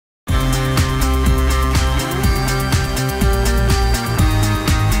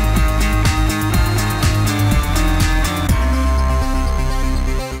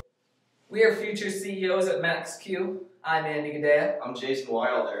future CEOs at MaxQ. I'm Andy Gadea. I'm Jason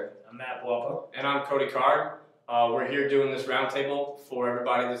Wilder. I'm Matt Wappa. And I'm Cody Card. We're here doing this roundtable for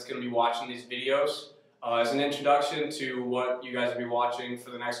everybody that's going to be watching these videos as an introduction to what you guys will be watching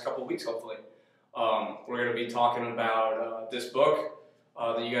for the next couple of weeks, hopefully. We're going to be talking about this book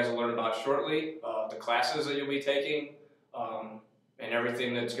that you guys will learn about shortly, the classes that you'll be taking, and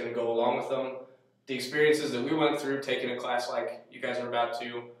everything that's going to go along with them, the experiences that we went through taking a class like you guys are about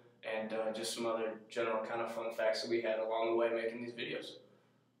to, and just some other general kind of fun facts that we had along the way making these videos.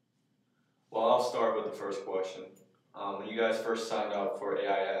 Well, I'll start with the first question. When you guys first signed up for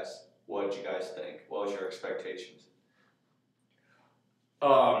AIS, what did you guys think? What was your expectations?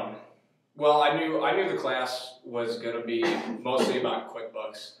 Well, I knew the class was going to be mostly about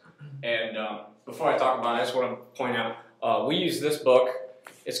QuickBooks, and before I talk about it, I just want to point out we use this book.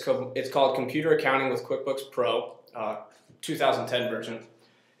 It's called Computer Accounting with QuickBooks Pro, 2010 version,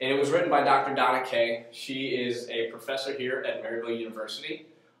 and it was written by Dr. Donna Kay. She is a professor here at Maryville University,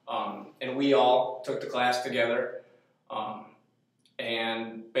 and we all took the class together,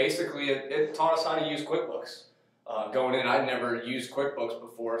 and basically it taught us how to use QuickBooks. Going in, I'd never used QuickBooks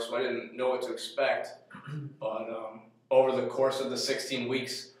before, so I didn't know what to expect, but over the course of the 16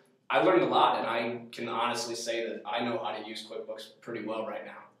 weeks, I learned a lot, and I can honestly say that I know how to use QuickBooks pretty well right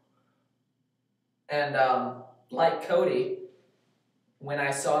now. And like Cody, when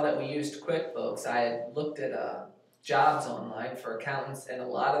I saw that we used QuickBooks, I had looked at jobs online for accountants, and a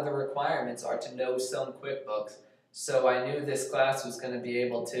lot of the requirements are to know some QuickBooks. So I knew this class was going to be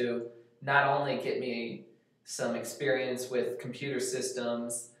able to not only get me some experience with computer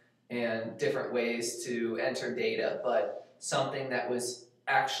systems and different ways to enter data, but something that was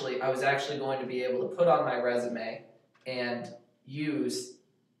I was actually going to be able to put on my resume and use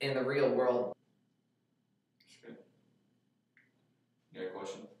in the real world. Good. You got a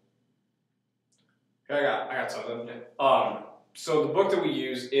question? I got something. So the book that we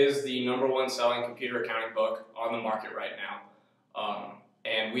use is the #1 selling computer accounting book on the market right now.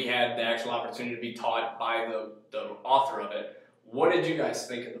 And we had the actual opportunity to be taught by the author of it. What did you guys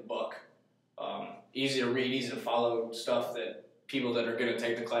think of the book? Easy to read, easy to follow, stuff that people that are going to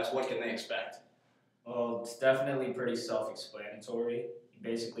take the class, what can they expect? Well, it's definitely pretty self-explanatory. You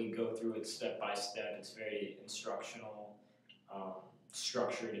basically go through it step by step. It's very instructional,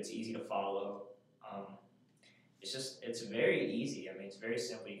 structured. It's easy to follow. It's very easy. I mean, it's very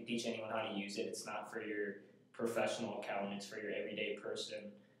simple. You can teach anyone how to use it. It's not for your professional accountant. It's for your everyday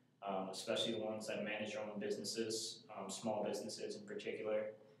person, especially the ones that manage their own businesses, small businesses in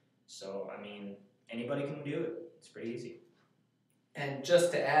particular. So, I mean, anybody can do it. It's pretty easy. And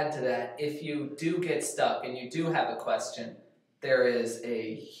just to add to that, if you do get stuck and you do have a question, there is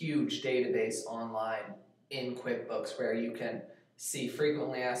a huge database online in QuickBooks where you can see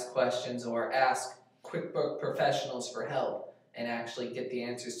frequently asked questions or ask QuickBooks professionals for help and actually get the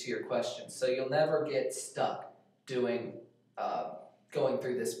answers to your questions. So you'll never get stuck going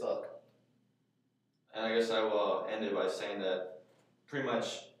through this book. And I guess I will end it by saying that pretty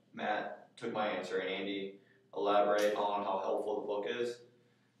much Matt took my answer and Andy elaborate on how helpful the book is.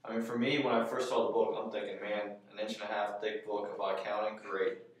 I mean, for me, when I first saw the book, I'm thinking, man, an 1.5-inch thick book about accounting,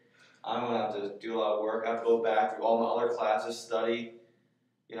 great. I'm going to have to do a lot of work. I have to go back through all my other classes, study,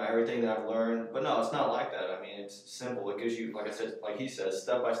 everything that I've learned. But no, it's not like that. I mean, it's simple. It gives you, like I said, like he says,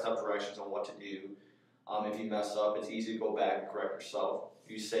 step-by-step directions on what to do. If you mess up, it's easy to go back and correct yourself.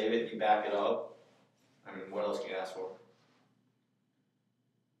 If you save it, you back it up. I mean, what else can you ask for?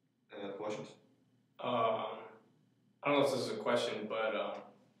 Any other questions? I don't know if this is a question, but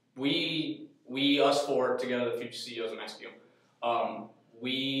us four together, the future CEOs of MaxQ,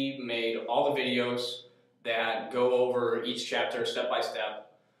 we made all the videos that go over each chapter step by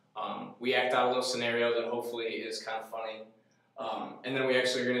step. We act out a little scenario that hopefully is kind of funny. And then we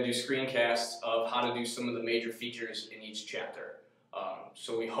actually are going to do screencasts of how to do some of the major features in each chapter.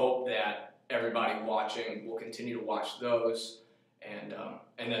 So we hope that everybody watching will continue to watch those, and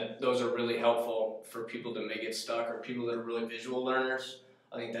that those are really helpful for people that may get stuck or people that are really visual learners.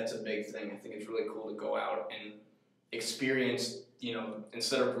 I think that's a big thing. I think it's really cool to go out and experience,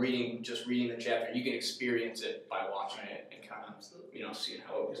 instead of just reading the chapter, you can experience it by watching it and kind of, seeing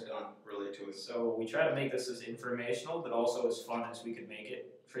how it was done. Relate to it. So we try to make this as informational, but also as fun as we could make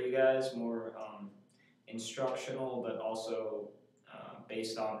it for you guys. More instructional, but also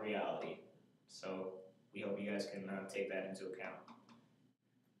based on reality. So we hope you guys can take that into account.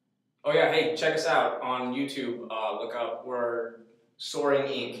 Oh yeah, hey, check us out on YouTube. Look up, we're Soaring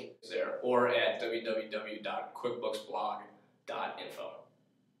Inc. there, or at www.quickbooksblog.info.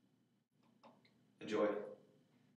 Enjoy.